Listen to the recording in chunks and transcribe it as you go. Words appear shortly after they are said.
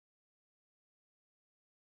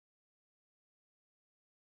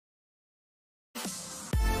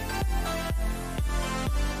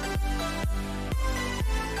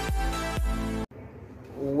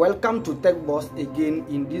Welcome to Tech Boss again.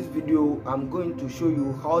 In this video I'm going to show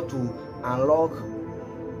you how to unlock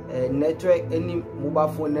a network, any mobile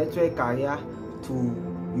phone network carrier, to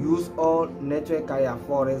use all network carrier.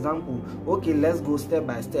 For example, okay, let's go step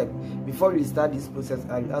by step. Before we start this process,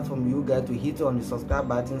 I ask from you guys to hit on the subscribe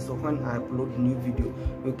button so when I upload new video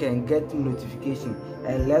you can get notification.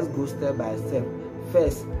 And let's go step by step.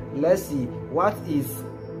 First, let's see what is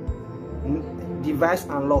device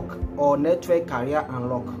unlock or network carrier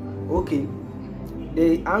unlock. Okay,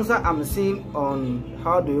 the answer I'm seeing on,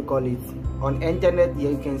 how do you call it, on internet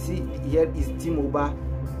here, you can see here is T-Mobile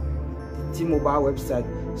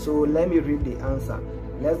website. So let me read the answer.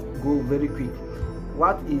 Let's go very quick.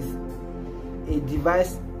 What is a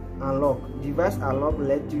device unlock? Device unlock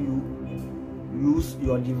let you use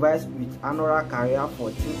your device with another carrier for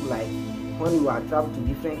things like when you are traveling to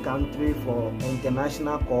different countries for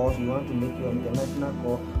international calls, you want to make your international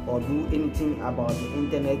call or do anything about the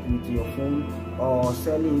internet with your phone or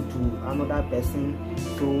selling to another person.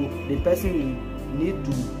 So the person will need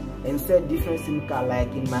to insert different SIM card,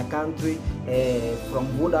 like in my country from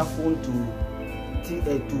Vodafone to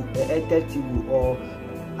Airtel TV, or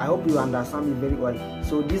I hope you understand me very well.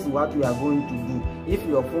 So this is what we are going to do. If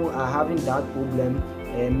your phone are having that problem,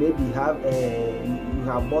 maybe you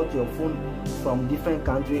have bought your phone from different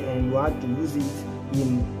country and you want to use it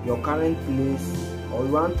in your current place, or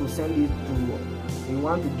you want to send it to, you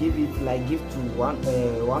want to give it like gift to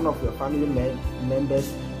one of your family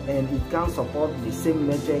members, and it can support the same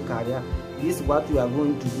network carrier. This is what we are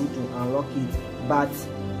going to do to unlock it. But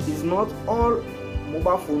it's not all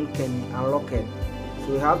mobile phone can be unlocked.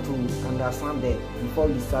 So you have to understand that before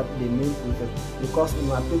we start the main process, because in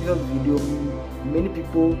my previous video many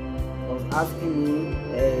people was asking me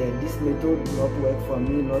this method not work for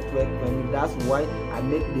me, that's why I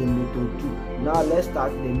make the method 2. Now let's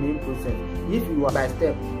start the main process. If you are by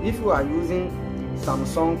step, if you are using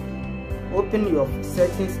Samsung, open your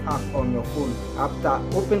settings app on your phone.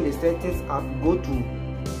 After open the settings app, go to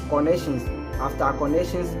connections. After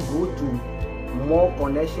connections, go to more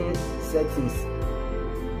connection settings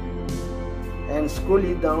and scroll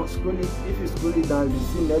it down. If you scroll it down, you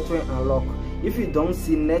see network unlock. If you don't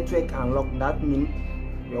see network unlock, that means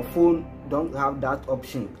your phone don't have that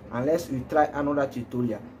option unless you try another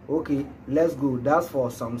tutorial. Okay, let's go. That's for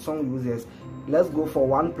Samsung users. Let's go for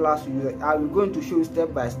OnePlus users. I'm going to show you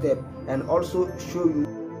step by step and also show you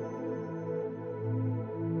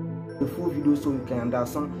the full video so you can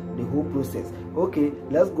understand the whole process. Okay,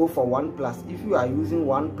 let's go for OnePlus. If you are using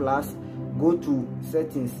OnePlus, go to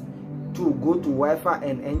settings. Go to Wi-Fi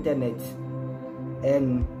and internet,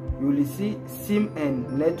 and you will see SIM and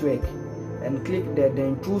network, and click there,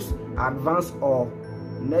 then choose advanced or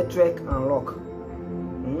network unlock,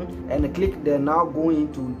 and click there. Now go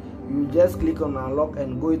into, you just click on unlock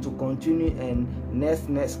and go into continue and next,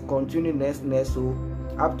 continue next, so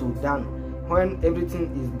up to done. When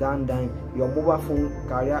everything is done, your mobile phone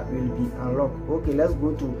carrier will be unlocked. Okay, let's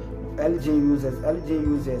go to LG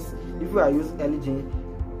users. If you are using LG,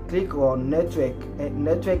 click on network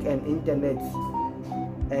and internet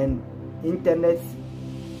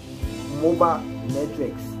mobile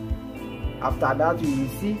networks. After that, you will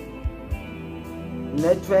see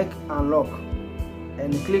network unlock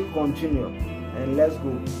and click continue, and let's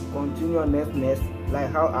go continue next, like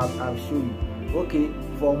how I've shown you. Okay,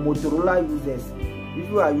 for Motorola users, if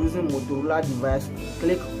you are using Motorola device,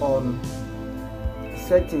 click on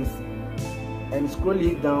settings and scroll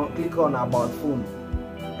it down, click on about phone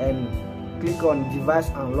and click on device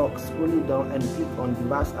unlock. Scroll it down and click on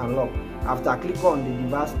device unlock. After click on the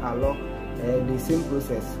device unlock, the same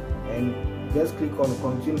process, and just click on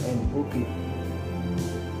continue and okay.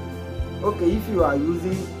 Okay, if you are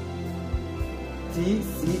using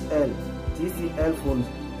TCL phones,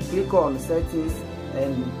 click on settings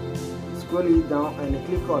and scroll it down and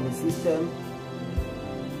click on the system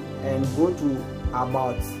and go to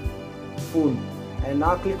about phone, and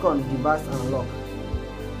now click on device unlock.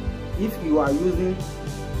 If you are using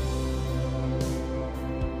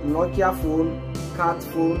Nokia phone, Cat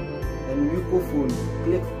phone and Yuko phone,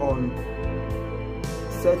 click on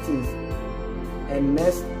settings and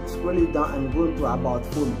next scroll it down and go to about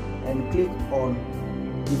phone and click on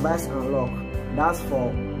device unlock. That's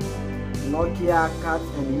for Nokia, Cat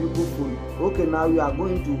and Yuko phone. Okay, now we are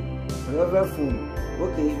going to VERIZON phone.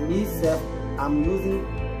 Okay, me self, I'm using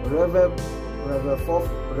VERIZON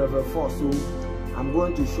 4, so I'm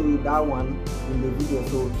going to show you that one in the video.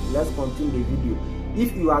 So let's continue the video.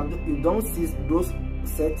 If you don't see those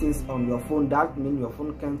settings on your phone, that means your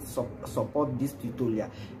phone can't support this tutorial,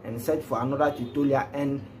 and search for another tutorial.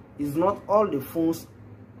 And it's not all the phones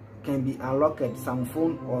can be unlocked. Some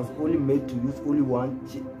phone was only made to use only one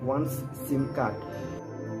SIM card.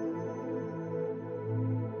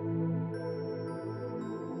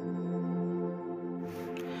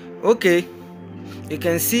 Okay, you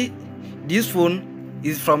can see this phone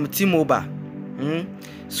is from T-Mobile.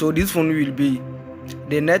 So this phone will be,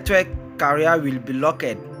 the network carrier will be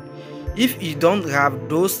locked. If you don't have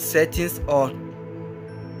those settings, or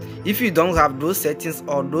if you don't have those settings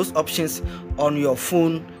or those options on your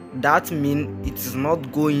phone, that means it is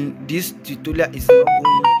not going, this tutorial is not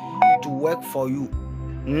going to work for you.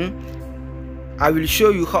 I will show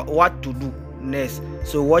you what to do next,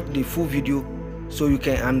 so watch the full video so you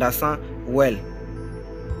can understand well.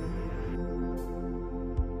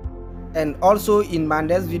 And also in my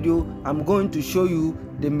next video, I'm going to show you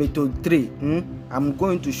the method 3. I'm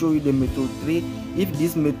going to show you the method 3. If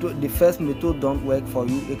this method, the first method, don't work for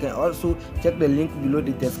you, you can also check the link below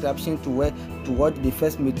the description to watch the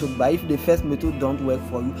first method. But if the first method don't work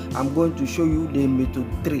for you, I'm going to show you the method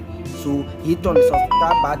 3. So hit on the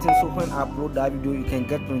subscribe button, so when I upload that video you can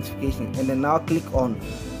get notification. And then now click on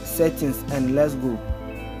settings and let's go.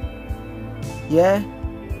 Yeah,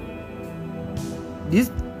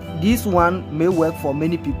 this one may work for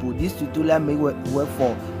many people. This tutorial may work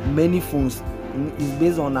for many phones. It's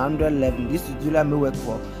based on Android 11. This tutorial may work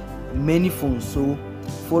for many phones, so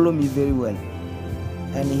follow me very well.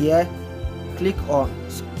 And here, click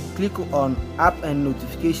on app and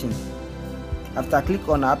notification. After click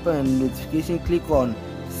on app and notification, click on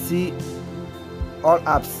see all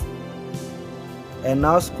apps, and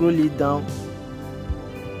now scroll it down,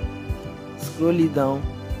 scroll it down,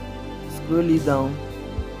 scroll it down,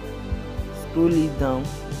 scroll it down,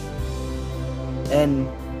 and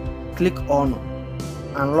click on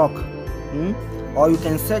unlock. Or you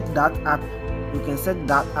can set that app,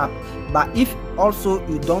 but if also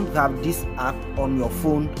you don't have this app on your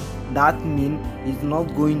phone, that means it's not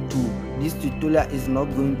going to, this tutorial is not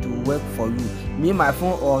going to work for you. Me, my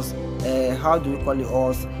phone was how do you call it,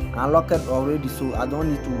 was unlocked already, so I don't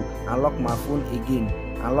need to unlock my phone again,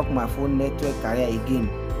 unlock my phone network carrier again.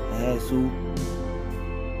 So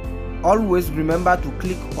always remember to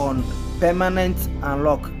click on permanent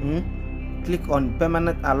unlock. Click on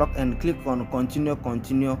permanent unlock and click on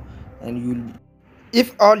continue, and you'll,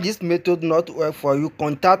 if all this method not work for you,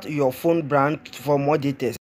 contact your phone brand for more details.